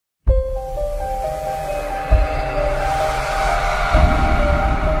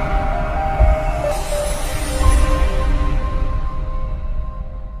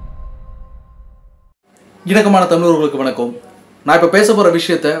இணக்கமான தமிழர்களுக்கு வணக்கம். நான் இப்போ பேச போகிற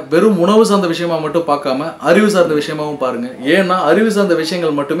விஷயத்தை வெறும் உணவு சார்ந்த விஷயமா மட்டும் பார்க்காம அறிவு சார்ந்த விஷயமாகவும் பாருங்க. ஏன்னா அறிவு சார்ந்த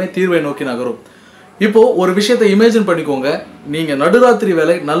விஷயங்கள் மட்டுமே தீர்வை நோக்கி நகரும். இப்போ ஒரு விஷயத்தை இமேஜின் பண்ணிக்கோங்க. நீங்க நடுராத்திரி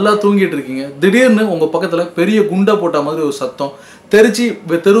வேலை நல்லா தூங்கிட்டு இருக்கீங்க. திடீர்னு உங்க பக்கத்துல பெரிய குண்டை போட்ட மாதிரி ஒரு சத்தம் தெரிச்சு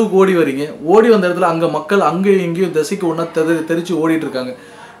தெருவுக்கு ஓடி வரீங்க. ஓடி வந்த இடத்துல அங்க மக்கள் அங்கேயும் இங்கேயும் திசைக்கு ஒன்றா தெரிச்சு ஓடிட்டு இருக்காங்க.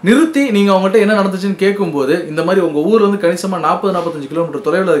 நிறுத்தி நீங்கள் அவங்ககிட்ட என்ன நடந்துச்சுன்னு கேட்கும்போது இந்த மாதிரி உங்கள் ஊர் வந்து கணிசமாக 40-45 கிலோமீட்டர்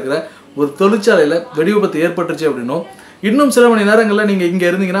தொலைவில் இருக்கிற ஒரு தொழிற்சாலையில் வெடி விபத்து ஏற்பட்டுருச்சு அப்படின்னும், இன்னும் சில மணி நேரங்களில் நீங்கள் இங்கே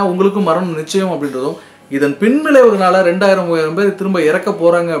இருந்தீங்கன்னா உங்களுக்கும் மரணம் நிச்சயம் அப்படின்றதும், இதன் பின்விளைவுகளால் 2000-3000 பேர் திரும்ப இறக்க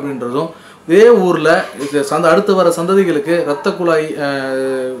போகிறாங்க அப்படின்றதும், இதே ஊரில் அடுத்து வர சந்ததிகளுக்கு இரத்த குழாய்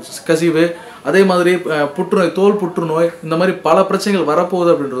கசிவு, அதே மாதிரி புற்றுநோய், தோல் புற்றுநோய், இந்த மாதிரி பல பிரச்சனைகள்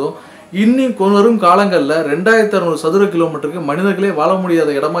வரப்போகுது அப்படின்றதும், இன்னும் வரும் காலங்களில் 2600 சதுர கிலோமீட்டருக்கு மனிதர்களே வாழ முடியாத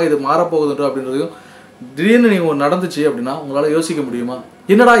இடமா இது மாறப்போகுதுன்ற அப்படின்றதையும் திடீர்னு நீங்கள் நடந்துச்சு அப்படின்னா உங்களால் யோசிக்க முடியுமா?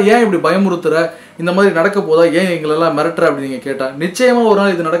 என்னடா ஏன் இப்படி பயமுறுத்துற, இந்த மாதிரி நடக்க போதா, ஏன் எங்களெல்லாம் மிரட்டுற அப்படின்னு நீங்கள் கேட்டால், நிச்சயமாக ஒரு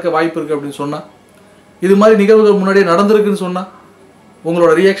நாள் இது நடக்க வாய்ப்பு இருக்குது அப்படின்னு சொன்னால், இது மாதிரி நிகழ்வுகள் முன்னாடியே நடந்திருக்குன்னு சொன்னால்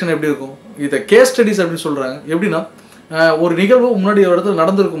உங்களோட ரியாக்ஷன் எப்படி இருக்கும்? இதை கேஸ் ஸ்டடிஸ் அப்படின்னு சொல்கிறாங்க. எப்படின்னா ஒரு நிகழ்வு முன்னாடி ஒரு இடத்துல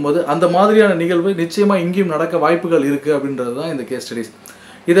நடந்திருக்கும் போது அந்த மாதிரியான நிகழ்வு நிச்சயமாக இங்கேயும் நடக்க வாய்ப்புகள் இருக்குது அப்படின்றது தான் இந்த கேஸ் ஸ்டடிஸ்.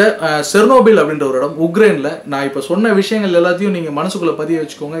 இதை செர்னோபில் அப்படின்ற ஒரு இடம் உக்ரைனில். நான் இப்போ சொன்ன விஷயங்கள் எல்லாத்தையும் நீங்கள் மனசுக்குள்ளே பதிய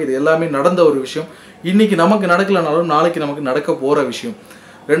வச்சுக்கோங்க. இது எல்லாமே நடந்த ஒரு விஷயம். இன்றைக்கி நமக்கு நடக்கலைனாலும் நாளைக்கு நமக்கு நடக்க போகிற விஷயம்.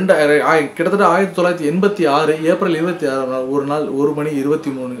 கிட்டத்தட்ட 1986 ஏப்ரல் 26 ஒரு நாள்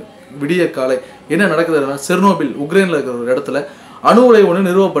 1:23 விடிய காலை என்ன நடக்குதுன்னா, செர்னோபில் உக்ரைனில் இருக்கிற ஒரு இடத்துல அணு உலை ஒன்று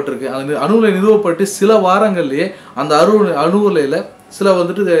நிறுவப்பட்டிருக்கு. அந்த அணு உலை நிறுவப்பட்டு சில வாரங்கள்லேயே அந்த அணு உலையில் சில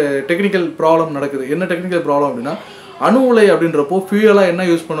டெக்னிக்கல் ப்ராப்ளம் நடக்குது. என்ன டெக்னிக்கல் ப்ராப்ளம் அப்படின்னா, அணு உலை அப்படின்றப்போ ஃபியூயலாக என்ன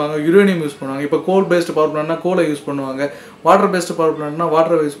யூஸ் பண்ணுவாங்க, யுரேனியம் யூஸ் பண்ணுவாங்க. இப்போ கோல் பேஸ்டு பவர் பிளான்ட்னா கோலை யூஸ் பண்ணுவாங்க, வாட்டர் பேஸ்டு பவர் பிளான்ட்னா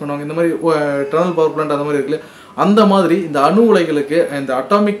வாட்டரை யூஸ் பண்ணுவாங்க. இந்த மாதிரி டனல் பவர் பிளான்ட் அந்த மாதிரி இருக்குல்ல, அந்த மாதிரி இந்த அணு உலைகளுக்கு, இந்த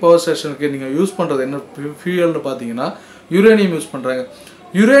அட்டாமிக் பவர் ஸ்டேஷனுக்கு நீங்கள் யூஸ் பண்ணுறது என்ன ஃபியூயல்னு பார்த்தீங்கன்னா யுரேனியம் யூஸ் பண்ணுறாங்க.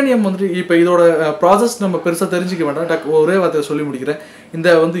 யுரேனியம் இப்போ இதோட ப்ராசஸ் நம்ம பெருசாக தெரிஞ்சிக்க வேண்டாம், ஒரே வார்த்தையை சொல்லி முடிக்கிறேன். இந்த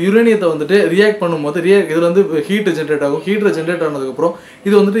யுரேனியத்தை ரியாக்ட் பண்ணும்போது இதில் ஹீட் ஜென்ரேட் ஆகும். ஹீட்டை ஜென்ரேட் ஆனதுக்கப்புறம்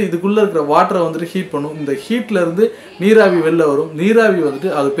இது இதுக்குள்ளே இருக்கிற வாட்டரை ஹீட் பண்ணும். இந்த ஹீட்லேருந்து நீராவி வெளில வரும். நீராவி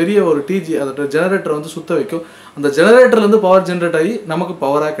அது பெரிய ஒரு டிஜி அதோட ஜெனரேட்டரை சுத்த வைக்கும். அந்த ஜெனரேட்டர்லேருந்து பவர் ஜென்ரேட் ஆகி நமக்கு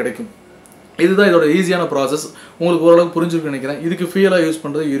பவராக கிடைக்கும். இதுதான் இதோட ஈஸியான ப்ராசஸ். உங்களுக்கு ஓரளவுக்கு புரிஞ்சுருக்கு நினைக்கிறேன். இதுக்கு ஃபியூயலாக யூஸ்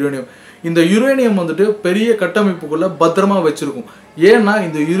பண்ணுறது யுரேனியம். இந்த யுரேனியம் பெரிய கட்டமைப்புக்குள்ளே பத்திரமா வச்சுருக்கும். ஏன்னா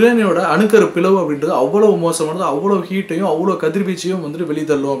இந்த யுரேனியோட அணுக்கரு பிளவு அப்படின்றது அவ்வளோ மோசமானது, அவ்வளோ ஹீட்டையும் அவ்வளோ கதிர்வீச்சையும்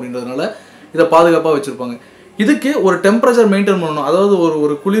வெளித்தள்ளும் அப்படின்றதுனால இதை பாதுகாப்பாக வச்சுருப்பாங்க. இதுக்கு ஒரு டெம்பரேச்சர் மெயின்டைன் பண்ணணும், அதாவது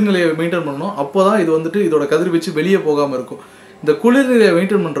ஒரு குளிர்நிலையை மெயின்டைன் பண்ணணும். அப்போ தான் இது இதோட கதிர்வீச்சு வெளியே போகாமல் இருக்கும். இந்த குளிர்நிலையை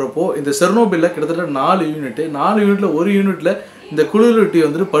மெயின்டைன் பண்ணுறப்போ இந்த செர்னோபில்ல கிட்டத்தட்ட 4 யூனிட்டில் ஒரு யூனிட்டில் இந்த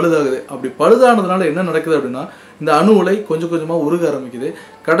குளிர்நிலை பழுதாகுது. அப்படி பழுதானதுனால என்ன நடக்குது அப்படின்னா, இந்த அணு உலை கொஞ்சம் கொஞ்சமாக உருக ஆரம்பிக்குது.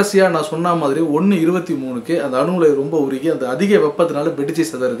 கடைசியாக நான் சொன்ன மாதிரி 1:23க்கு அந்த அணு உலை ரொம்ப உருகி அந்த அதிக வெப்பத்தினால வெடிச்சு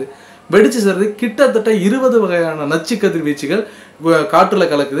சிதறுது. கிட்டத்தட்ட 20 வகையான நச்சு கதிர்வீச்சுகள்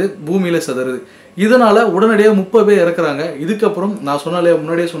காற்றில் கலக்குது, பூமியில் சிதறுது. இதனால் உடனடியாக 30 பேர் இறக்குறாங்க. இதுக்கப்புறம் நான்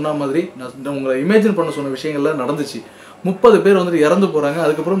முன்னாடியே சொன்ன மாதிரி நான் உங்களை இமேஜின் பண்ண சொன்ன விஷயங்கள்லாம் நடந்துச்சு. 30 பேர் இறந்து போகிறாங்க.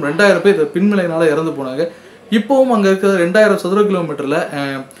 அதுக்கப்புறம் 2000 பேர் பின்மலையினால் இறந்து போனாங்க. இப்போவும் அங்கே இருக்கிற 2000 சதுர கிலோமீட்டரில்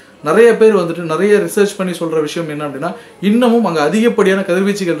நிறைய பேர் நிறைய ரிசர்ச் பண்ணி சொல்கிற விஷயம் என்ன அப்படின்னா, இன்னமும் அங்கே அதிகப்படியான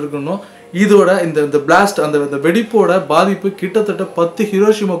கதிர்வீச்சுகள் இருக்கணும். இதோட இந்த பிளாஸ்ட் அந்த வெடிப்போட பாதிப்பு கிட்டத்தட்ட 10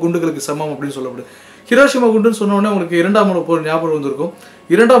 ஹிரோஷிமா குண்டுகளுக்கு சமம் அப்படின்னு சொல்லப்படுது. ஹிரோஷிமா குண்டுன்னு சொன்னோடனே உங்களுக்கு 2ஆம் உலகப் போர் ஞாபகம் வந்திருக்கும்.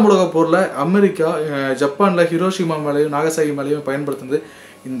 2ஆம் உலகப் போரில் அமெரிக்கா ஜப்பானில் ஹிரோஷிமா மேலேயும் நாகசாகி மேலேயும் பயன்படுத்துனது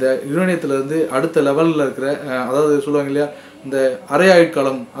இந்த யுரேனியத்திலேருந்து அடுத்த லெவலில் இருக்கிற, அதாவது சொல்லுவாங்க இல்லையா, இந்த அரை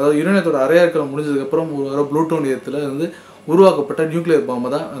ஆயுட்காலம், அதாவது யுரேனியத்தோட அரை ஆயுட்காலம் முடிஞ்சதுக்கப்புறம் ஒரு புளூட்டோனியத்தில் உருவாக்கப்பட்ட நியூக்ளியர் பாம்பை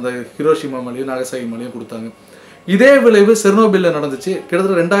தான் அந்த ஹிரோஷிமா மேலேயும் நாகசாகி மேலேயும் கொடுத்தாங்க. இதே விளைவு செர்னோபில்ல நடந்துச்சு.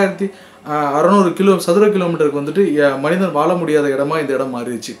 கிட்டத்தட்ட 2600 சதுர கிலோமீட்டருக்கு மனிதன் வாழ முடியாத இடமா இந்த இடம்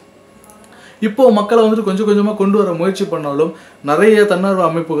மாறிடுச்சு. இப்போ மக்களை கொஞ்சம் கொஞ்சமாக கொண்டு வர முயற்சி பண்ணாலும் நிறைய தன்னார்வ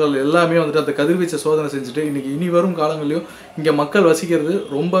அமைப்புகள் எல்லாமே அந்த கதிர்வீச்சை சோதனை செஞ்சுட்டு இனி வரும் காலங்களிலும் இங்கே மக்கள் வசிக்கிறது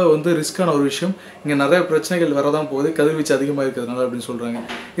ரொம்ப ரிஸ்கான ஒரு விஷயம். இங்கே நிறைய பிரச்சனைகள் வரதான் போகுது, கதிர்வீச்சு அதிகமாக இருக்கிறதுனால அப்படின்னு சொல்கிறாங்க.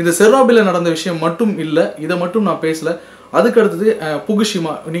 இந்த செர்னோபில்ல நடந்த விஷயம் மட்டும் இல்லை, இதை மட்டும் நான் பேசலை. அதுக்கு அடுத்தது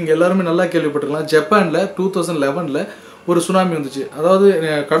புகுஷிமா. நீங்கள் எல்லாருமே நல்லா கேள்விப்பட்டிருக்கலாம். ஜப்பானில் 2011 ஒரு சுனாமி வந்துச்சு. அதாவது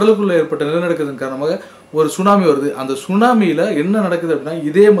கடலுக்குள்ளே ஏற்பட்ட நிலநடுக்கத்தின் காரணமாக ஒரு சுனாமி வருது. அந்த சுனாமியில் என்ன நடக்குது அப்படின்னா,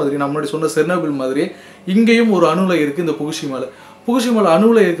 இதே மாதிரி நான் முன்னாடி சொன்ன செர்னோபில் மாதிரியே இங்கேயும் ஒரு அணு உலை இருக்குது. இந்த புகுஷிமாவில் அணு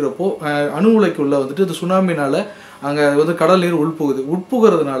உலை இருக்கிறப்போ அணு உலைக்குள்ளே இந்த சுனாமினால் அங்கே கடல் நீர்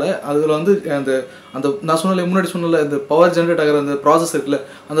உட்புகிறதுனால அதில் அந்த நான் முன்னாடி சொன்னல இந்த பவர் ஜென்ரேட் ஆகிற அந்த ப்ராசஸ் இருக்குல்ல,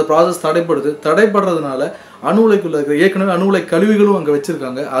 அந்த ப்ராசஸ் தடைப்படுறதுனால அணு உலைக்குள்ளே இருக்கிற ஏற்கனவே அணு உலை கழிவுகளும் அங்கே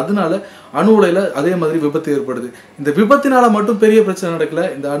வச்சுருக்காங்க. அதனால அணு உலையில் அதே மாதிரி விபத்து ஏற்படுது. இந்த விபத்தினால் மட்டும் பெரிய பிரச்சனை நடக்கல.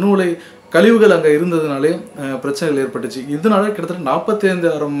 இந்த அணு உலை கழிவுகள் அங்கே இருந்ததுனாலே பிரச்சனைகள் ஏற்பட்டுச்சு. இதனால கிட்டத்தட்ட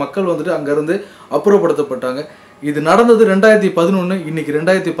 45,000 மக்கள் வந்துட்டு அங்கேருந்து அப்புறப்படுத்தப்பட்டாங்க. இது நடந்தது 2011. இன்னைக்கு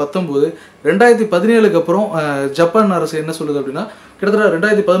 2019. 2017க்கு அப்புறம் ஜப்பான் அரசு என்ன சொல்லுது அப்படின்னா, கிட்டத்தட்ட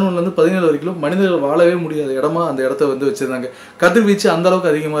 2011லேருந்து 17 வரைக்கும் மனிதர்கள் வாழவே முடியாத இடமா அந்த இடத்த வந்து வச்சிருந்தாங்க. கதிர்வீச்சு அந்த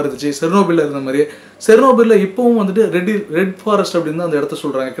அளவுக்கு அதிகமாக இருந்துச்சு. செர்னோபில்ல இருந்த மாதிரியே. செர்னோபில்ல இப்பவும் வந்துட்டு ரெட் ஃபாரஸ்ட் அப்படின்னு அந்த இடத்த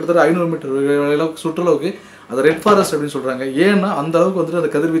சொல்றாங்க. கிட்டத்தட்ட 500 மீட்டர் சுற்றளவுக்கு அதை ரெட் ஃபாரஸ்ட் அப்படின்னு சொல்றாங்க. ஏன்னா அந்த அளவுக்கு வந்துட்டு அந்த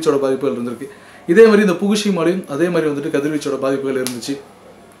கதிர்வீச்சோட பாதிப்புகள் இருந்திருக்கு. இதே மாதிரி இந்த புகுஷிமாலையும் அதே மாதிரி வந்துட்டு கதிர்வீச்சோட பாதிப்புகள் இருந்துச்சு.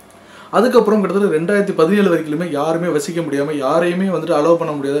 அதுக்கப்புறம் கிட்டத்தட்ட 2017 வரைக்குமே யாருமே வசிக்க முடியாமல், யாரையுமே வந்துட்டு அலோவ்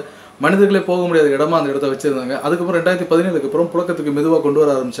பண்ண முடியாத, மனிதர்களே போக முடியாத இடமா அந்த இடத்த வச்சிருந்தாங்க. அதுக்கப்புறம் 2017க்கு அப்புறம் புழக்கத்துக்கு மெதுவாக கொண்டு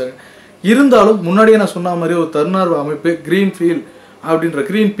வர ஆரம்பிச்சாங்க. இருந்தாலும் முன்னாடியே நான் சொன்ன மாதிரி ஒரு தன்னார்வ அமைப்பு கிரீன் ஃபீல் அப்படின்ற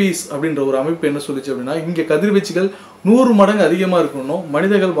கிரீன் பீஸ் அப்படின்ற ஒரு அமைப்பு என்ன சொல்லிச்சு அப்படின்னா, இங்கே கதிர்வீச்சுகள் 100 மடங்கு அதிகமாக இருக்கணும்,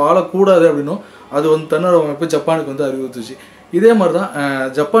 மனிதர்கள் வாழக்கூடாது அப்படின்னும் அது வந்து தன்னார்வ அமைப்பு ஜப்பானுக்கு வந்து அறிவுறுத்துச்சு. இதே மாதிரி தான்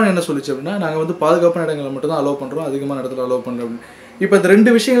ஜப்பான் என்ன சொல்லிச்சு அப்படின்னா, நாங்கள் வந்து பாதுகாப்பான இடங்களை மட்டும் தான் அலோவ் பண்ணுறோம், அதிகமான இடத்துல அலோவ் பண்ணுறோம் அப்படின்னு. இப்போ இந்த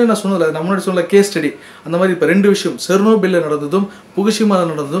 2 விஷயங்கள் நான் சொன்னதில்ல, நான் முன்னாடி சொன்ன கேஸ் ஸ்டடி அந்த மாதிரி இப்போ 2 விஷயம் செர்னோபில்ல நடந்ததும் புகுஷிமால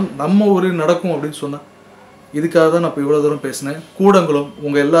நடந்ததும் நம்ம ஊரில் நடக்கும் அப்படின்னு சொன்னேன். இதுக்காக தான் நான் இப்போ இவ்வளோ தூரம் பேசினேன். கூடங்குளம்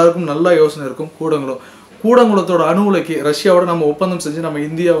உங்கள் எல்லாருக்கும் நல்ல யோசனை இருக்கும். கூடங்குளத்தோட அணு உலைக்கு ரஷ்யாவோட நம்ம ஒப்பந்தம் செஞ்சு நம்ம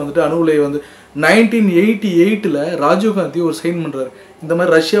இந்தியா வந்துட்டு அணு உலையை வந்து 1988ல் ராஜீவ்காந்தி ஒரு சைன் பண்ணுறாரு. இந்த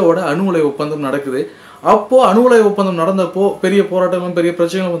மாதிரி ரஷ்யாவோட அணு உலை ஒப்பந்தம் நடக்குது. அப்போது அணு உலை ஒப்பந்தம் நடந்தப்போ பெரிய போராட்டங்களும் பெரிய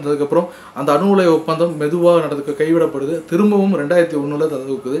பிரச்சனைகளும் வந்ததுக்கப்புறம் அந்த அணு உலை ஒப்பந்தம் மெதுவாக நடக்க கைவிடப்படுது. திரும்பவும் 2001ல்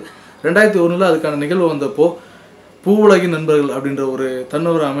தடுக்குது. 2001ல் அதுக்கான நிகழ்வு வந்தப்போ பூவுலகின் நண்பர்கள் அப்படின்ற ஒரு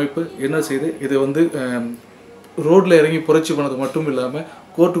தன்னார்வ அமைப்பு என்ன செய்யுது, இது வந்து ரோட்டில் இறங்கி புரட்சி பண்ணது மட்டும் இல்லாமல்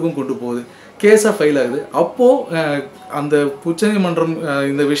கோர்ட்டுக்கும் கொண்டு போகுது. கேஸாக ஃபைல் ஆகுது. அப்போது அந்த உச்சநீதிமன்றம்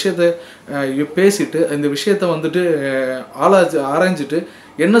இந்த விஷயத்தை பேசிட்டு இந்த விஷயத்தை வந்துட்டு ஆராய்ஞ்சிட்டு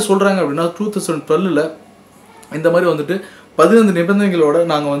என்ன சொல்கிறாங்க அப்படின்னா, 2012ல் இந்த மாதிரி வந்துட்டு 15 நிபந்தனைகளோட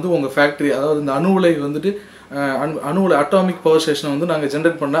நாங்கள் வந்து உங்கள் ஃபேக்ட்ரி, அதாவது இந்த அணு உலை வந்துட்டு அணு உலை அட்டாமிக் பவர் ஸ்டேஷனை வந்து நாங்கள்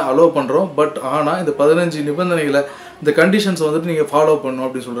ஜென்ரேட் பண்ண அலோவ் பண்ணுறோம். பட் ஆனால் இந்த 15 நிபந்தனைகளை இந்த கண்டிஷன்ஸை வந்துட்டு நீங்கள் ஃபாலோ பண்ணணும்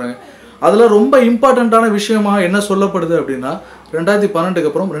அப்படின்னு சொல்கிறாங்க. அதில் ரொம்ப இம்பார்ட்டண்ட்டான விஷயமா என்ன சொல்லப்படுது அப்படின்னா, 2012க்கு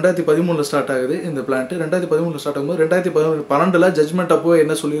அப்புறம் 2013ல் ஸ்டார்ட் ஆகுது இந்த பிளான்ட்டு. 2013ல் ஸ்டார்ட் ஆகும்போது 2012ல் ஜட்ஜ்மெண்ட் அப்போ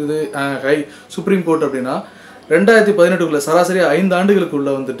என்ன சொல்லிடுது சுப்ரீம் கோர்ட் அப்படின்னா, 2018க்குள்ள சராசரி 5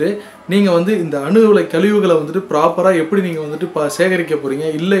 ஆண்டுகளுக்குள்ளே வந்துட்டு நீங்கள் வந்து இந்த அணு உலை கழிவுகளை வந்துட்டு ப்ராப்பராக எப்படி நீங்கள் வந்துட்டு சேகரிக்க போகிறீங்க,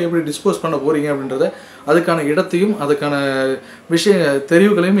 இல்லை எப்படி டிஸ்போஸ் பண்ண போகிறீங்க அப்படின்றத அதுக்கான இடத்தையும் அதுக்கான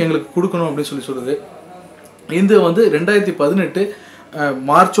தெரிவுகளையும் எங்களுக்கு கொடுக்கணும் அப்படின்னு சொல்லுது. இது வந்து 2018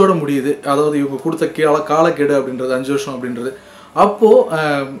 மார்ச்சோட முடியுது. அதாவது இவங்க கொடுத்த காலக்கெடு அப்படின்றது 5 வருஷம் அப்படின்றது.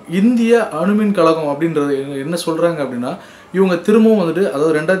 அப்போது இந்திய அணுமின் கழகம் அப்படின்றது என்ன சொல்கிறாங்க அப்படின்னா, இவங்க திரும்பவும் வந்துட்டு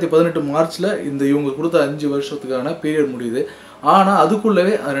அதாவது 2018 மார்ச்சில் இந்த இவங்க கொடுத்த 5 வருஷத்துக்கான பீரியட் முடியுது. ஆனால்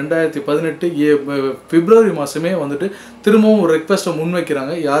அதுக்குள்ளவே 2018 பிப்ரவரி மாதமே வந்துட்டு திரும்பவும் ஒரு ரெக்வெஸ்ட்டை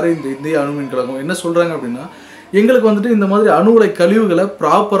முன்வைக்கிறாங்க. யாரும் இந்த இந்திய அணுமின் கழகம் என்ன சொல்கிறாங்க அப்படின்னா, எங்களுக்கு வந்துட்டு இந்த மாதிரி அணு உலை கழிவுகளை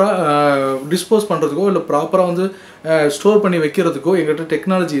ப்ராப்பராக டிஸ்போஸ் பண்ணுறதுக்கோ இல்லை ப்ராப்பராக வந்து ஸ்டோர் பண்ணி வைக்கிறதுக்கோ எங்கள்கிட்ட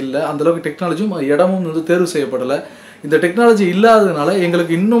டெக்னாலஜி இல்லை, அந்தளவுக்கு டெக்னாலஜியும் இடமும் வந்து தேர்வு செய்யப்படலை. இந்த டெக்னாலஜி இல்லாததுனால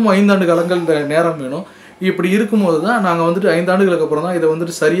எங்களுக்கு இன்னும் 5 ஆண்டு காலங்கள் நேரம் வேணும். இப்படி இருக்கும்போது தான் நாங்கள் வந்துட்டு 5 ஆண்டுகளுக்கு அப்புறம் தான் இதை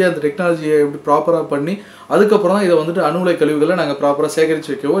வந்துட்டு சரியாக இந்த டெக்னாலஜியை எப்படி ப்ராப்பராக பண்ணி அதுக்கப்புறம் தான் இதை வந்துட்டு அணு உலை கழிவுகளை நாங்கள் ப்ராப்பராக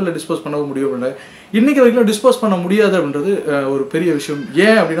சேகரித்து வைக்கவோ இல்லை டிஸ்போஸ் பண்ணவோ முடியும் அப்படின்னா, இன்றைக்கி வரைக்கும் டிஸ்போஸ் பண்ண முடியாது அப்படின்றது ஒரு பெரிய விஷயம்.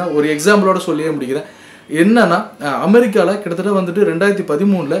 ஏன் அப்படின்னா ஒரு எக்ஸாம்பிளோட சொல்லியே முடிக்கிறேன். என்னன்னா அமெரிக்காவில் கிட்டத்தட்ட வந்துட்டு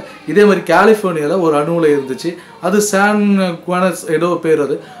 2013ல் இதே மாதிரி கலிஃபோர்னியாவில் ஒரு அணு உலை இருந்துச்சு. அது சான் குவானஸ் ஏதோ பேர்.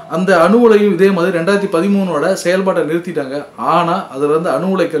 அது அந்த அணு உலையும் இதே மாதிரி 2013ஓட செயல்பாட்டை நிறுத்திட்டாங்க. ஆனால் அதில் வந்து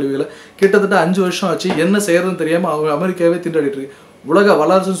அணு உலை கழிவுகளை கிட்டத்தட்ட 5 வருஷம் ஆச்சு. என்ன செய்யறதுன்னு தெரியாமல் அவங்க அமெரிக்காவே திண்டாடிட்டு இருக்கு. உலக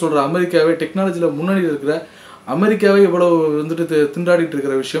வளர்ச்சின்னு சொல்கிற அமெரிக்காவே, டெக்னாலஜியில் முன்னணியில் இருக்கிற அமெரிக்காவே இவ்வளோ வந்துட்டு திண்டாடிட்டு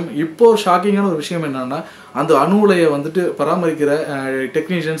இருக்கிற விஷயம். இப்போ ஷாக்கிங்கான ஒரு விஷயம் என்னன்னா, அந்த அணு உலையை வந்துட்டு பராமரிக்கிற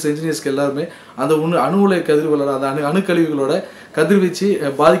டெக்னீஷியன்ஸ் இன்ஜினியர்ஸ்க்கு எல்லாருமே அந்த அணு உலை கதிர்வீச்சோட அந்த அணுக்கழிவுகளோட கதிர்வீச்சு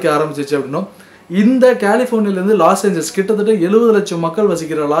பாதிக்க ஆரம்பிச்சிச்சு அப்படின்னும். இந்த கலிஃபோர்னியாலேருந்து லாஸ் ஏஞ்சல்ஸ் கிட்டத்தட்ட 70 லட்சம் மக்கள்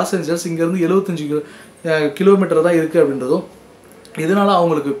வசிக்கிற லாஸ் ஏஞ்சல்ஸ் இங்கேருந்து 75 கிலோமீட்டர் தான் இருக்குது அப்படின்றதும், இதனால்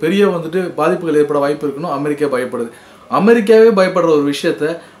அவங்களுக்கு பெரிய வந்துட்டு பாதிப்புகள் ஏற்பட வாய்ப்பு இருக்குன்னு அமெரிக்கா பயப்படுது. அமெரிக்காவே பயப்படுற ஒரு விஷயத்த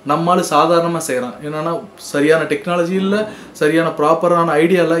நம்மளால சாதாரணமாக செய்கிறான். என்னன்னா சரியான டெக்னாலஜி இல்லை, சரியான ப்ராப்பரான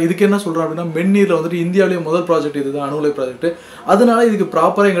ஐடியா இல்லை. இதுக்கு என்ன சொல்கிறோம் அப்படின்னா, மென்னீரில் வந்துட்டு இந்தியாவிலேயே முதல் ப்ராஜெக்ட் இதுதான் அணு உலை ப்ராஜெக்ட். அதனால இதுக்கு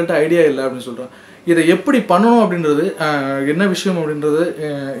ப்ராப்பராக எங்கள்கிட்ட ஐடியா இல்லை அப்படின்னு சொல்கிறோம். இதை எப்படி பண்ணணும் அப்படின்றது என்ன விஷயம் அப்படின்றது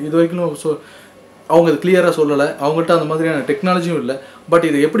இது வரைக்கும் அவங்க அது கிளியராக சொல்லலை. அவங்கள்ட்ட அந்த மாதிரியான டெக்னாலஜியும் இல்லை. பட்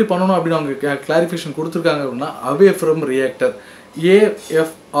இதை எப்படி பண்ணணும் அப்படின்னு அவங்க கிளாரிஃபிகேஷன் கொடுத்துருக்காங்க அப்படின்னா, அவே ஃப்ரம் ரியாக்டர்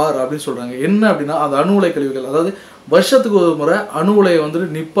AFR அப்படின்னு சொல்கிறாங்க. என்ன அப்படின்னா, அந்த அணு உலை கழிவுகள், அதாவது வருஷத்துக்கு ஒரு முறை அணு உலையை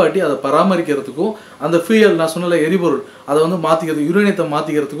வந்துட்டு நிப்பாட்டி அதை பராமரிக்கிறதுக்கும் அந்த ஃபியூயல் நான் சொன்ன எரிபொருள் அதை வந்து மாற்றிக்கிறது, யுரேனியத்தை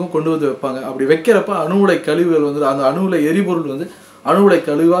மாற்றிக்கிறதுக்கும் கொண்டு வந்து வைப்பாங்க. அப்படி வைக்கிறப்ப அணு உலை கழிவுகள் வந்து அந்த அணு உலை எரிபொருள் வந்து அணு உலை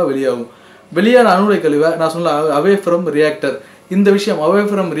கழிவாக வெளியாகும். வெளியான அணுலை கழிவை நான் சொன்ன அவே ஃப்ரம் ரியாக்டர், இந்த விஷயம் அவே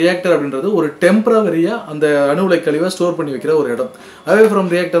ஃப்ரம் ரியாக்டர் அப்படின்றது ஒரு டெம்பரவரியா அந்த அணுலை கழிவை ஸ்டோர் பண்ணி வைக்கிற ஒரு இடம். அவே ஃப்ரம்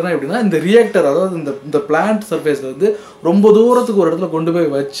ரியாக்டர்னா எப்படின்னா இந்த ரியாக்டர் அதாவது இந்த பிளான்ட் சர்ஃபேஸ்ல இருந்து ரொம்ப தூரத்துக்கு ஒரு இடத்துல கொண்டு போய்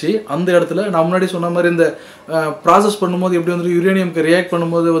வச்சு அந்த இடத்துல நான் முன்னாடி சொன்ன மாதிரி இந்த ப்ராசஸ் பண்ணும்போது எப்படி வந்துட்டு யுரேனியம்க்கு ரியாக்ட்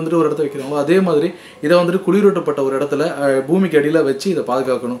பண்ணும்போது வந்துட்டு ஒரு இடத்துல வைக்கிறாங்களோ அதே மாதிரி இதை வந்துட்டு குளிரூட்டப்பட்ட ஒரு இடத்துல பூமிக்கு அடியில் வச்சு இதை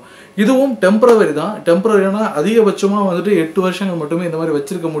பாதுகாக்கணும். இதுவும் டெம்பரவரி தான். டெம்பரவரினா அதிகபட்சமாக வந்துட்டு 8 வருஷங்கள் மட்டுமே இந்த மாதிரி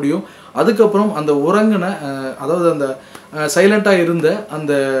வச்சிருக்க முடியும். அதுக்கப்புறம் அந்த உறங்கின அதாவது அந்த சைலண்டாக இருந்த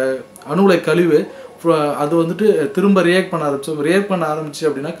அந்த அணுலை கழிவு அது வந்துட்டு திரும்ப ரியாக்ட் பண்ண ஆரம்பிச்சு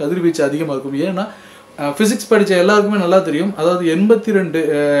அப்படின்னா கதிர்வீச்சு அதிகமாக இருக்கும். ஏன்னா ஃபிசிக்ஸ் படித்த எல்லாருக்குமே நல்லா தெரியும். அதாவது 82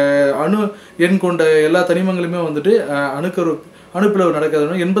 அணு எண் கொண்ட எல்லா தனிமங்களுமே வந்துட்டு அணுப்பிளவு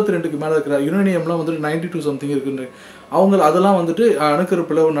நடக்காதுன்னா 82க்கு மேலே இருக்கிற யுரேனியம்லாம் வந்துட்டு 92 சம்திங் இருக்குன்னு அதெல்லாம் வந்துட்டு அணுக்கரு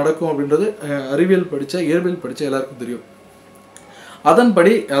பிளவு நடக்கும் அப்படின்றது இயற்பியல் படித்த எல்லாருக்கும் தெரியும்.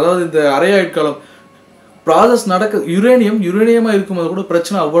 அதன்படி அதாவது இந்த அரையாயுட்காலம் ப்ராசஸ் யுரேனியமாக இருக்கும்போது கூட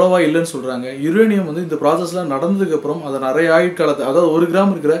பிரச்சனை அவ்வளோவா இல்லைன்னு சொல்கிறாங்க. யுரேனியம் வந்து இந்த ப்ராசஸ்லாம் நடந்ததுக்கப்புறம் அதை நிறைய ஆயுட்காலத்தை அதாவது 1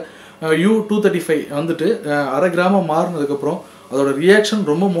 கிராம் இருக்கிற U-235 வந்துட்டு அரை கிராமம் மாறினதுக்கப்புறம் அதோட ரியாக்ஷன்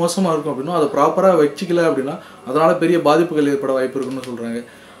ரொம்ப மோசமாக இருக்கும் அப்படின்னா அதை ப்ராப்பராக வச்சுக்கல அப்படின்னா அதனால் பெரிய பாதிப்புகள் ஏற்பட வாய்ப்பு இருக்குன்னு சொல்கிறாங்க.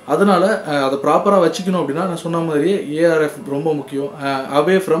 அதனால் அதை ப்ராப்பராக வச்சுக்கணும் அப்படின்னா நான் சொன்ன மாதிரியே ARF ரொம்ப முக்கியம்.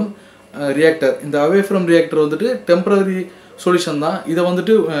 அவே ஃப்ரம் ரியாக்டர், இந்த அவே ஃப்ரம் ரியாக்டர் வந்துட்டு டெம்பரரி சொல்யூஷன் தான். இதை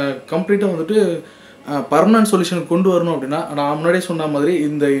வந்துட்டு கம்ப்ளீட்டாக வந்துட்டு பர்மனன்ட் சொல்யூஷனுக்கு கொண்டு வரணும் அப்படின்னா நான் முன்னாடியே சொன்ன மாதிரி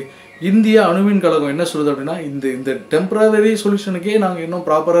இந்த இந்திய அணுமின் கழகம் என்ன சொல்லுது அப்படின்னா இந்த டெம்பரரி சொல்யூஷனுக்கே நாங்கள் இன்னும்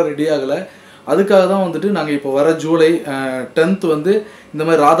ப்ராப்பராக ரெடி ஆகலை. அதுக்காக தான் வந்துட்டு நாங்கள் இப்போ வர ஜூலை 10th வந்து இந்த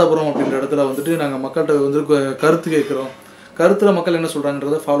மாதிரி ராதாபுரம் அப்படின்ற இடத்துல வந்துட்டு நாங்கள் மக்கள்கிட்ட வந்து கருத்து கேட்குறோம். கருத்தில் மக்கள் என்ன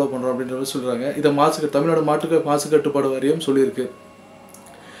சொல்கிறாங்கன்றதை ஃபாலோ பண்ணுறோம் அப்படின்றத சொல்கிறாங்க. இதை தமிழ்நாடு மாசு கட்டுப்பாடு வாரியம் சொல்லியிருக்கு.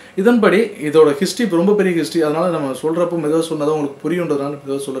 இதன்படி இதோட ஹிஸ்ட்ரி ரொம்ப பெரிய ஹிஸ்ட்ரி. அதனால் நம்ம சொல்கிறப்போ மெதுவாக சொன்னதான் உங்களுக்கு புரியுன்றதுனால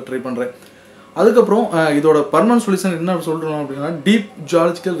மெதுவாக சொல்ல ட்ரை பண்ணுறேன். அதுக்கப்புறம் இதோட பர்மனன்ட் சொல்யூஷன் என்ன சொல்கிறோம் அப்படின்னா டீப்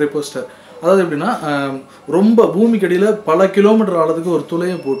ஜியாலஜிக்கல் ரெபோஸ்டர். அதாவது எப்படின்னா ரொம்ப பூமிக்கு அடியில் பல கிலோமீட்டர் ஆழத்துக்கு ஒரு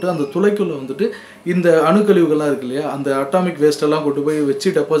துளையை போட்டு அந்த துளைக்குள்ளே வந்துட்டு இந்த அணுக்கழிவுகள்லாம் இருக்கு இல்லையா அந்த அட்டாமிக் வேஸ்டெல்லாம் கொண்டு போய்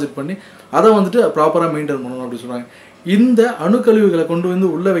வச்சு டெபாசிட் பண்ணி அதை வந்துட்டு ப்ராப்பராக மெயின்டைன் பண்ணணும் அப்படின்னு சொல்கிறாங்க. இந்த அணுக்கழிவுகளை கொண்டு வந்து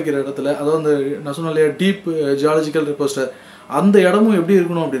உள்ளே வைக்கிற இடத்துல அதாவது அந்த நான் சொன்ன இல்லையா டீப் ஜியாலஜிக்கல் ரெபோஸ்டர் அந்த இடமும் எப்படி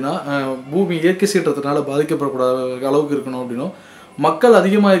இருக்கணும் அப்படின்னா பூமி இயற்கை சீற்றத்தினால பாதிக்கப்படக்கூடாத அளவுக்கு இருக்கணும் அப்படின்னும் மக்கள்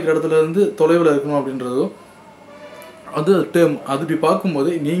அதிகமாக இருக்கிற இடத்துல இருந்து தொலைவில் இருக்கணும் அப்படின்றதும் அது டேர்ம். அது இப்படி பார்க்கும்போது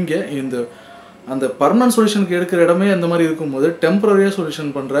நீங்கள் அந்த பர்மனன்ட் சொல்யூஷனுக்கு எடுக்கிற இடமே அந்த மாதிரி இருக்கும்போது டெம்பரரியாக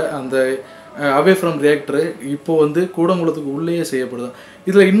சொல்யூஷன் பண்ணுற அந்த அவே ஃப்ரம் ரியாக்டரு இப்போ வந்து கூடங்குளத்துக்கு உள்ளேயே செய்யப்படுது.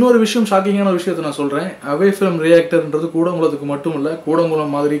 இதில் இன்னொரு விஷயம் ஷாக்கிங்கான விஷயத்தை நான் சொல்கிறேன். அவே ஃப்ரம் ரியாக்டர்ன்றது கூடங்குளத்துக்கு மட்டும் இல்லை,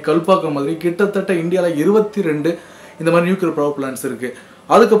 கூடங்குளம் மாதிரி கல்பாக்கம் மாதிரி கிட்டத்தட்ட இந்தியாவில் 22 இந்த மாதிரி நியூக்ளியர் பவர் பிளான்ட்ஸ் இருக்குது.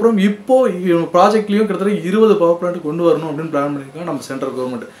 அதுக்கப்புறம் இப்போது ப்ராஜெக்ட்லேயும் கிட்டத்தட்ட 20 பவர் பிளான்ட் கொண்டு வரணும் அப்படின்னு பிளான் பண்ணியிருக்காங்க நம்ம சென்ட்ரல்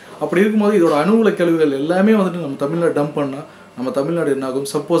கவர்மெண்ட். அப்படி இருக்கும்போது இதோட அணுகுலை கழிவுகள் எல்லாமே வந்துட்டு நம்ம தமிழ்நாடு டம்ப் பண்ணால் நம்ம தமிழ்நாடு என்ன ஆகும்?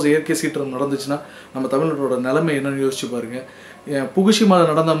 சப்போஸ் இயற்கை சீற்றம் நடந்துச்சுன்னா நம்ம தமிழ்நாட்டோட நிலைமை என்னன்னு யோசிச்சு பாருங்கள்.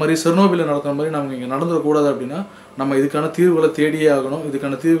 புகுஷிமாவில் நடந்த மாதிரி செர்னோபிலில் நடந்த மாதிரி நம்ம இங்கே நடந்துடக்கூடாது அப்படின்னா நம்ம இதுக்கான தீர்வுகளை தேடியே ஆகணும்,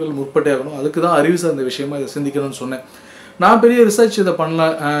 இதுக்கான தீர்வுகள் முற்பட்டே ஆகணும். அதுக்கு தான் அறிவு சார்ந்த விஷயமா இதை சிந்திக்கணும்னு சொன்னேன். நான் பெரிய ரிசர்ச் இதை பண்ணல,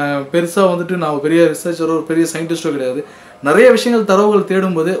 பெருசாக வந்துட்டு நான் பெரிய ரிசர்ச்சரோ ஒரு பெரிய சயின்டிஸ்டோ கிடையாது. நிறைய விஷயங்கள் தரவுகள்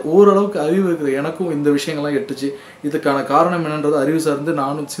தேடும்போது ஓரளவுக்கு அறிவு இருக்கிற எனக்கும் இந்த விஷயங்கள்லாம் எட்டுச்சு. இதுக்கான காரணம் என்னன்றது அறிவு சார்ந்து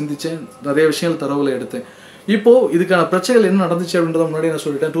நானும் சிந்தித்தேன், நிறைய விஷயங்கள் தரவுகளை எடுத்தேன். இப்போது இதுக்கான பிரச்சனைகள் என்ன நடந்துச்சு அப்படின்றத முன்னாடி நான்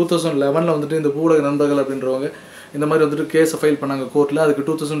சொல்லிட்டேன். 2011 வந்துட்டு இந்த ஊடக நண்பர்கள் அப்படின்றவங்க இந்த மாதிரி வந்துட்டு கேஸை ஃபைல் பண்ணாங்க கோர்ட்டில். அதுக்கு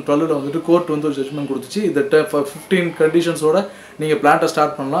 2012 வந்துட்டு கோர்ட் வந்து ஒரு ஜட்மெண்ட் கொடுத்துச்சு. இந்த 15 கண்டிஷன்ஸோட நீங்கள் பிளான்ட்டை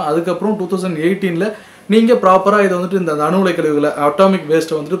ஸ்டார்ட் பண்ணலாம். அதுக்கப்புறம் 2018 நீங்கள் ப்ராப்பராக இதை வந்துட்டு இந்த அணுலை கழிவுகளை அட்டாமிக்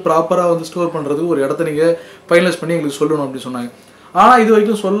வேஸ்ட்டை வந்துட்டு ப்ராப்பராக வந்து ஸ்டோர் பண்ணுறதுக்கு ஒரு இடத்த நீங்கள் ஃபைனலைஸ் பண்ணி எங்களுக்கு சொல்லணும் அப்படின்னு சொன்னாங்க. ஆனால் இது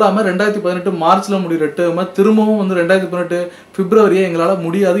வரைக்கும் சொல்லாமல் 2018 மார்ச்சில் முடிகிற டேர்மை திரும்பவும் வந்து 2018 பிப்ரவரியே எங்களால்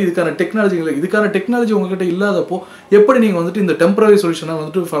முடியாது, இதுக்கான டெக்னாலஜி உங்ககிட்ட இல்லாதப்போ எப்படி நீங்கள் வந்துட்டு இந்த டெம்பரரி சொல்யூஷனை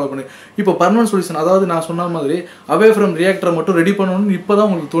வந்துட்டு ஃபாலோ பண்ணி இப்போ பர்மனன்ட் சொல்யூஷன் அதாவது நான் சொன்ன மாதிரி அவே ஃப்ரம் ரியாக்டரை மட்டும் ரெடி பண்ணணும்னு இப்போ தான்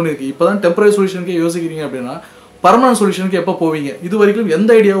உங்களுக்கு தோணிருக்கு. இப்போ தான் டெம்பரரி சொல்யூஷனுக்கே யோசிக்கிறீங்க அப்படின்னா பர்மனன்ட் சொல்யூஷனுக்கு எப்போ போவீங்க? இது வரைக்கும்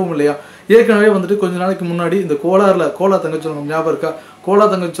எந்த ஐடியாவும் இல்லையா? ஏற்கனவே வந்துட்டு கொஞ்ச நாளைக்கு முன்னாடி இந்த கோலா தங்கச்சுரங்கம் ஞாபகம் இருக்கா? கோலா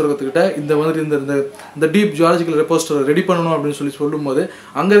தங்கச்சுரங்கத்துக்கிட்ட இந்த மாதிரி இந்த டீப் ஜியாலஜிக்கல் ரெபோஸ்டரை ரெடி பண்ணணும் அப்படின்னு சொல்லும்போது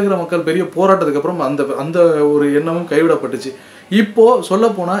அங்கே இருக்கிற மக்கள் பெரிய போராட்டத்துக்கு அப்புறம் அந்த ஒரு எண்ணமும் கைவிடப்பட்டுச்சு. இப்போது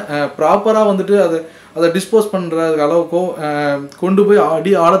சொல்ல போனால் ப்ராப்பராக வந்துட்டு அதை டிஸ்போஸ் பண்ணுற அளவுக்கோ கொண்டு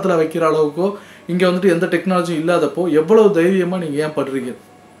போய் ஆழத்தில் வைக்கிற அளவுக்கோ இங்கே வந்துட்டு எந்த டெக்னாலஜியும் இல்லாதப்போ எவ்வளோ தைரியமாக நீங்கள் ஏன் படுறீங்க?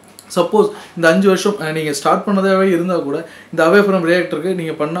 சப்போஸ் இந்த 5 வருஷம் நீங்கள் ஸ்டார்ட் பண்ணதாகவே இருந்தால் கூட இந்த அவே ஃப்ரம் ரியாக்டருக்கு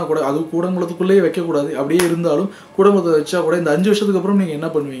நீங்கள் பண்ணால் கூட அது கூடங்குளத்துக்குள்ளேயே வைக்கக்கூடாது. அப்படியே இருந்தாலும் கூடங்குளத்தை வச்சா கூட இந்த 5 வருஷத்துக்கு அப்புறம் நீங்கள் என்ன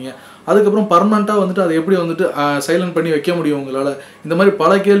பண்ணுவீங்க? அதுக்கப்புறம் பர்மனெண்ட்டாக வந்துட்டு அதை எப்படி வந்துட்டு சைலண்ட் பண்ணி வைக்க முடியும் உங்களால்? இந்த மாதிரி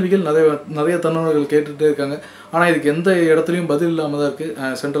பல கேள்விகள் நிறைய தன்னவர்கள் கேட்டுகிட்டே இருக்காங்க. ஆனால் இதுக்கு எந்த இடத்துலையும் பதில் இல்லாமல் தான்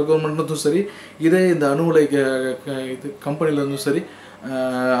இருக்குது. சென்ட்ரல் கவர்மெண்ட்டும் சரி, இதே இந்த அணு உலை இது கம்பெனிலேருந்தும் சரி,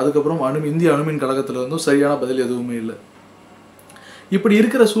 அதுக்கப்புறம் இந்திய அணுமின் கழகத்திலேருந்தும் சரியான பதில் எதுவுமே இல்லை. இப்படி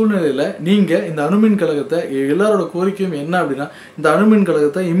இருக்கிற சூழ்நிலையில் நீங்கள் இந்த அணுமின் கழகத்தை எல்லாரோட கோரிக்கையும் என்ன அப்படின்னா, இந்த அணுமின்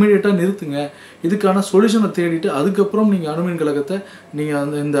கழகத்தை இமீடியட்டாக நிறுத்துங்க, இதுக்கான சொல்யூஷனை தேடிட்டு அதுக்கப்புறம் நீங்கள் அணுமின் கழகத்தை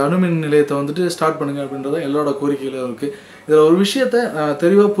நீங்கள் இந்த அணுமின் நிலையத்தை வந்துட்டு ஸ்டார்ட் பண்ணுங்கள் அப்படின்றத எல்லாரோட கோரிக்கையிலும் இருக்குது. இதில் ஒரு விஷயத்தை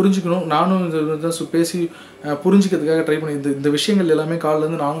தெளிவாக புரிஞ்சுக்கணும். நானும் இதை பேசி புரிஞ்சுக்கிறதுக்காக ட்ரை பண்ணி இந்த விஷயங்கள் எல்லாமே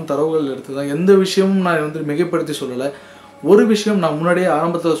காலிலேருந்து நானும் தரவுகள் எடுத்து தான், எந்த விஷயமும் நான் வந்து மிகைப்படுத்தி சொல்லலை. ஒரு விஷயம் நான் முன்னாடியே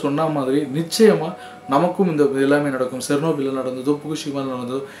ஆரம்பத்தில் சொன்ன மாதிரி நிச்சயமாக நமக்கும் இந்த எல்லாமே நடக்கும். செர்னோபில்ல நடந்ததோ, புகுஷிமாவில்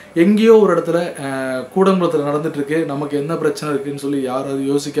நடந்ததோ, எங்கேயோ ஒரு இடத்துல கூடங்குளத்தில் நடந்துட்டுருக்கு, நமக்கு என்ன பிரச்சனை இருக்குதுன்னு சொல்லி யாராவது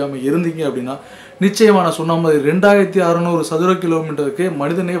யோசிக்காமல் இருந்தீங்க அப்படின்னா, நிச்சயமாக நான் சொன்ன மாதிரி 2600 சதுர கிலோமீட்டருக்கு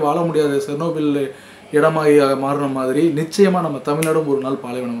மனிதனே வாழ முடியாத செர்னோபில் இடமாகி மாறின மாதிரி நிச்சயமாக நம்ம தமிழ்நாடும் ஒரு நாள்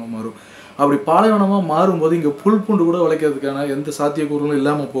பாலைவனமாக மாறும். அப்படி பாலைவனமாக மாறும்போது இங்கே புல் பூண்டு கூட விளைக்கிறதுக்கான எந்த சாத்தியக்கூறுகளும்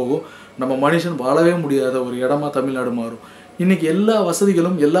இல்லாமல் போகும். நம்ம மனுஷன் வாழவே முடியாத ஒரு இடமா தமிழ்நாடு மாறும். இன்றைக்கி எல்லா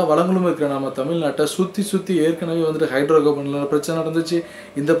வசதிகளும் எல்லா வளங்களும் இருக்கிற நம்ம தமிழ்நாட்டை சுற்றி ஏற்கனவே வந்துட்டு ஹைட்ரோ கார்பனில் பிரச்சனை நடந்துச்சு,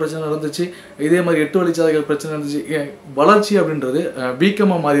 இந்த பிரச்சனை நடந்துச்சு, இதே மாதிரி 8 வழிச்சாலைகள் பிரச்சனை நடந்துச்சு. வளர்ச்சி அப்படின்றது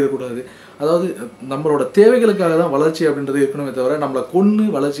வீக்கமாக மாறிடக்கூடாது. அதாவது நம்மளோட தேவைகளுக்காக தான் வளர்ச்சி அப்படின்றது இருக்கணுமே தவிர நம்மளை கொன்று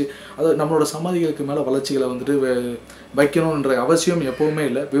வளர்ச்சி, அதாவது நம்மளோட சமாதிகளுக்கு மேலே வளர்ச்சிகளை வந்துட்டு வைக்கணுன்ற அவசியம் எப்போவுமே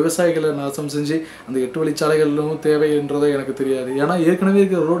இல்லை. விவசாயிகளை நாசம் செஞ்சு அந்த 8 வழிச்சாலைகளும் தேவைன்றதை எனக்கு தெரியாது. ஏன்னா ஏற்கனவே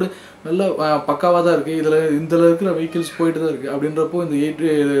இருக்கிற ரோடு நல்லா பக்காவாக தான் இருக்குது, இதில் இருக்கிற வெஹிக்கிள்ஸ் போயிட்டு தான் இருக்குது. அப்படின்றப்போ இந்த 8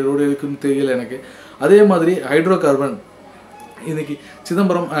 ரோடு இருக்குன்னு தெரியல எனக்கு. அதே மாதிரி ஹைட்ரோ கார்பன் இன்றைக்கி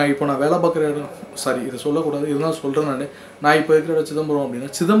சிதம்பரம், இப்போ நான் வேலை பார்க்குற இடம், சாரி இதை சொல்லக்கூடாது, இதெல்லாம் சொல்கிறேன் நான் இப்போ இருக்கிற இடம் சிதம்பரம் அப்படின்னா,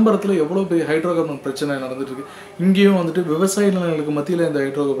 சிதம்பரத்தில் எவ்வளோ பெரிய ஹைட்ரோ கார்பன் பிரச்சனை நடந்துகிட்ருக்கு. இங்கேயும் வந்துட்டு விவசாய நிலங்களுக்கு மத்தியில் இந்த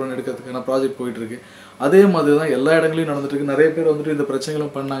ஹைட்ரோ கார்பன் எடுக்கிறதுக்கான ப்ராஜெக்ட் போயிட்டுருக்கு. அதே மாதிரி தான் எல்லா இடங்களையும் நடந்துட்டுருக்கு. நிறைய பேர் வந்துட்டு இந்த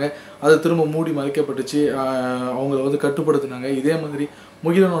பிரச்சனைகளும் பண்ணாங்க, அதை திரும்ப மூடி மறைக்கப்பட்டுச்சு, அவங்கள வந்து கட்டுப்படுத்தினாங்க. இதே மாதிரி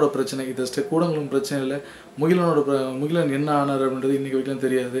முகிலனோட பிரச்சனை, இது கூடங்களும் பிரச்சனை இல்லை, முகிலன் என்ன ஆனார் அப்படின்றது இன்றைக்கி வரைக்கும்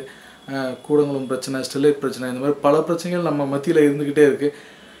தெரியாது. கூடங்களும் பிரச்சனை, ஸ்டெர்லைட் பிரச்சனை, இந்த மாதிரி பல பிரச்சனைகள் நம்ம மத்தியில் இருந்துக்கிட்டே இருக்குது.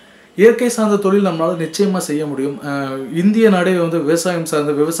 இயற்கை சார்ந்த தொழில் நம்மளால் நிச்சயமாக செய்ய முடியும். இந்திய நாடே வந்து விவசாயம்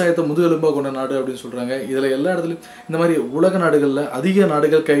சார்ந்த, விவசாயத்தை முதுகெலும்பாக கொண்ட நாடு அப்படின்னு சொல்கிறாங்க. இதில் எல்லா இடத்துலையும் இந்த மாதிரி உலக நாடுகளில் அதிக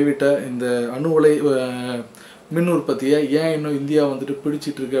நாடுகள் கைவிட்ட இந்த அணு உலை மின் உற்பத்தியை ஏன் இன்னும் இந்தியா வந்துட்டு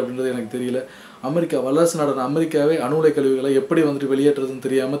பிடிச்சிட்டு இருக்கு அப்படின்றது எனக்கு தெரியல. அமெரிக்கா, வல்லரசு நாடான அமெரிக்காவே அணு உலை கழிவுகளை எப்படி வந்துட்டு வெளியேற்றுறதுன்னு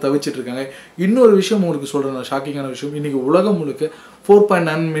தெரியாமல் தவிச்சிட்டு இருக்காங்க. இன்னொரு விஷயம் உங்களுக்கு சொல்கிறேன், ஷாக்கிங்கான விஷயம், இன்றைக்கி உலகம் முழுக்க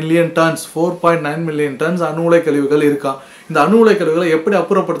 4.9 மில்லியன் டன்ஸ் அணு உலை கழிவுகள் இருக்கா. இந்த அணு உலை கழிவுகளை எப்படி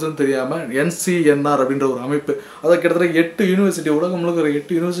அப்புறப்படுத்துன்னு தெரியாமல் என்சிஎன்ஆர் அப்படின்ற ஒரு அமைப்பு, அதை கிட்டத்தட்ட 8 யூனிவர்சிட்டி, உலகம் முழுக்க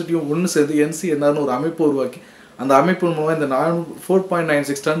 8 யூனிவர்சிட்டியும் ஒன்று சேர்ந்து என்சிஎன்ஆர்னு ஒரு அமைப்பு உருவாக்கி, அந்த அமைப்பு மூலமாக இந்த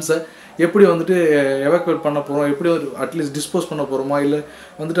 4.96 டன்ஸை எப்படி வந்துட்டு எவாக்குவேட் பண்ண போகிறோம், எப்படி அட்லீஸ்ட் டிஸ்போஸ் பண்ண போகிறோமா, இல்லை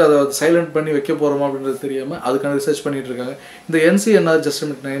வந்துட்டு அதை சைலண்ட் பண்ணி வைக்க போகிறோமா அப்படின்றது தெரியாமல் அதுக்கான ரிசர்ச் பண்ணிகிட்டு இருக்காங்க. இந்த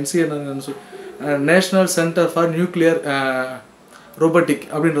என்சிஎன்ஆர் national centre for nuclear robotic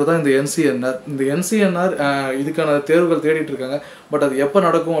அப்படின்றது தான் இந்த என்சிஎன்ஆர். இந்த என்சிஎன்ஆர் இதுக்கான தேர்வுகள் தேடிட்டு இருக்காங்க. பட் அது எப்போ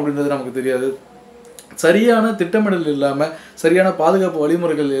நடக்கும் அப்படின்றது நமக்கு தெரியாது. சரியான திட்டமிடல் இல்லாமல், சரியான பாதுகாப்பு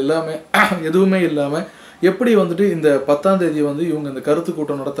வழிமுறைகள் எல்லாமே எதுவுமே இல்லாமல் எப்படி வந்துட்டு இந்த 10ஆம் தேதி வந்து இவங்க இந்த கருத்து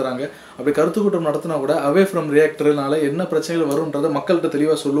கூட்டம் நடத்துகிறாங்க. அப்படி கருத்து கூட்டம் நடத்தினா கூட அவே ஃப்ரம் ரியாக்டர்னால என்ன பிரச்சனைகள் வரும்ன்றதை மக்கள்கிட்ட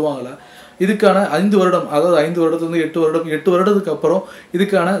தெளிவாக சொல்லுவாங்களா? இதுக்கான 5 வருடம், அதாவது 5 வருடத்துலேருந்து 8 வருடத்துக்கு அப்புறம்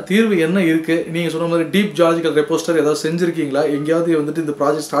இதுக்கான தீர்வு என்ன இருக்குது? நீங்கள் சொன்ன மாதிரி டீப் ஜியாலஜிக்கல் ரெப்போஸ்டர் ஏதாவது செஞ்சுருக்கீங்களா? எங்கேயாவது வந்துட்டு இந்த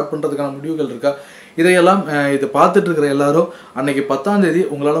ப்ராஜெக்ட் ஸ்டார்ட் பண்ணுறதுக்கான முடிவுகள் இருக்கா? இதையெல்லாம் இதை பார்த்துட்டு இருக்கிற எல்லாரும் அன்றைக்கி 10ஆம் தேதி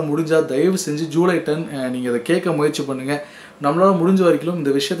உங்களால் முடிஞ்சால் தயவு செஞ்சு ஜூலை 10 நீங்கள் இதை கேட்க முயற்சி பண்ணுங்கள். நம்மளால் முடிஞ்ச வரைக்கும்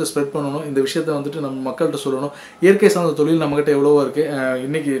இந்த விஷயத்தை ஸ்ப்ரெட் பண்ணணும், இந்த விஷயத்தை வந்துட்டு நம்ம மக்கள்கிட்ட சொல்லணும். இயற்கை சார்ந்த தொழில் நம்மக்கிட்ட எவ்வளோவா இருக்குது.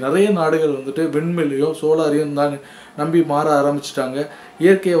 இன்றைக்கி நிறைய நாடுகள் வந்துட்டு விண்வெளியும் சோலாரையும் தான் நம்பி மாற ஆரம்பிச்சிட்டாங்க.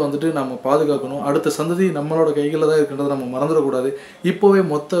 இயற்கையை வந்துட்டு நம்ம பாதுகாக்கணும். அடுத்த சந்ததி நம்மளோட கைகளில் தான் இருக்கின்றதை நம்ம மறந்துடக்கூடாது. இப்போவே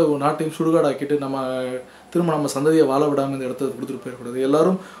மொத்த நாட்டையும் சுடுகாடாக்கிட்டு திரும்ப நம்ம சந்ததியை வாழ விடாமல் இந்த இடத்த கொடுத்துட்டு போயிடக்கூடாது.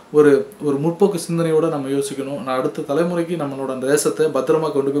 எல்லாரும் ஒரு முற்போக்கு சிந்தனையோடு நம்ம யோசிக்கணும். அடுத்த தலைமுறைக்கு நம்மளோட தேசத்தை பத்திரமா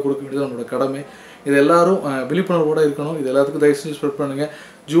கொண்டு போய் கொடுக்க வேண்டியது நம்மளோட கடமை. இது எல்லாரும் விழிப்புணர்வோடு இருக்கணும். இது எல்லாத்துக்கும் தயவு செஞ்சு ஸ்ப்ரெட் பண்ணுங்கள்.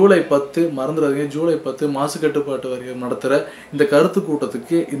 ஜூலை 10 மறந்துடாதீங்க. ஜூலை 10 மாசு கட்டுப்பாட்டு வாரியம் நடத்துகிற இந்த கருத்து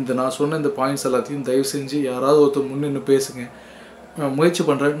கூட்டத்துக்கு நான் சொன்ன இந்த பாயிண்ட்ஸ் எல்லாத்தையும் தயவு செஞ்சு யாராவது ஒருத்தர் முன்னின்று பேசுங்க. முயற்சி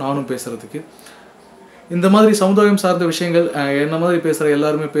பண்ணுறேன் நானும் பேசுகிறதுக்கு. இந்த மாதிரி சமுதாயம் சார்ந்த விஷயங்கள் என்ன மாதிரி பேசுகிற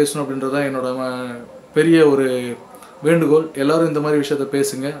எல்லாருமே பேசணும் அப்படின்றது தான் என்னோட பெரிய ஒரு வேண்டுகோள். எல்லோரும் இந்த மாதிரி விஷயத்த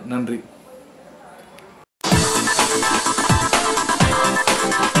பேசுங்க. நன்றி.